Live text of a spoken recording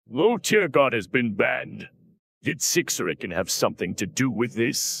LowTierGod has been banned. Did 6ARAKIN have something to do with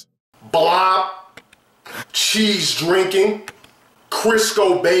this? Blob, cheese drinking,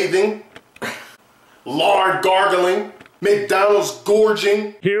 Crisco bathing, lard gargling, McDonald's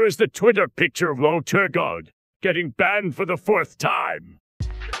gorging. Here is the Twitter picture of LowTierGod getting banned for the 4th time.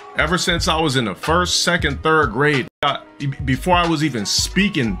 Ever since I was in the 1st, 2nd, 3rd grade, before I was even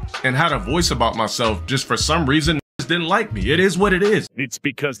speaking and had a voice about myself, just for some reason, didn't like me. It is what it is. It's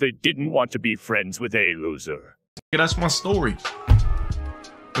because they didn't want to be friends with a loser. Yeah, that's my story.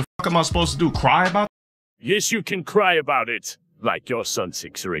 The fuck am I supposed to do? Cry about it? Yes, you can cry about it, like your son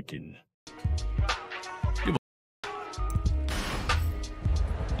 6ARAKIN.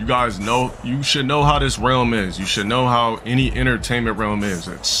 You guys know, you should know how this realm is. You should know how any entertainment realm is.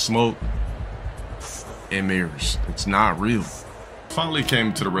 It's smoke and mirrors. It's not real. Finally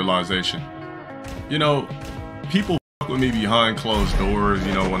came to the realization, you know, people fuck with me behind closed doors,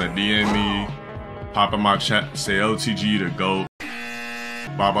 you know, want to DM me, pop in my chat, say LTG to go,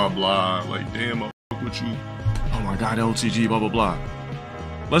 blah, blah, blah. Like, damn, I fuck with you. Oh my God, LTG, blah, blah, blah.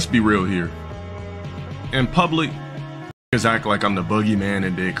 Let's be real here. In public, niggas act like I'm the boogeyman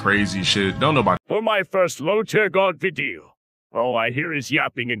and did crazy shit. Don't nobody. For my first LowTierGod video, all I hear is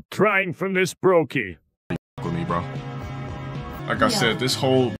yapping and crying from this brokey. With me, bro. Like I said, this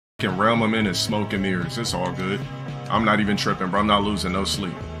whole realm I'm in is smoke and mirrors. It's all good. I'm not even tripping, bro. I'm not losing no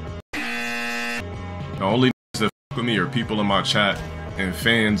sleep. The only that fuck with me are people in my chat and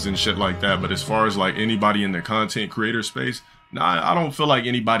fans and shit like that. But as far as like anybody in the content creator space, nah, I don't feel like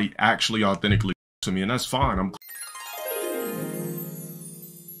anybody actually authentically to me, and that's fine. I'm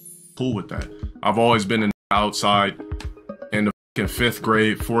cool with that. I've always been in the outside in the fucking 5th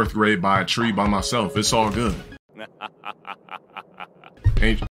grade, 4th grade by a tree by myself. It's all good.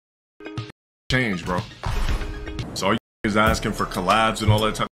 Ain't change, bro. So all you is asking for collabs and all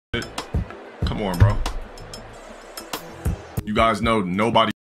that type of shit. Come on, bro. You guys know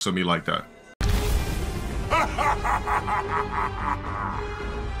nobody to me like that.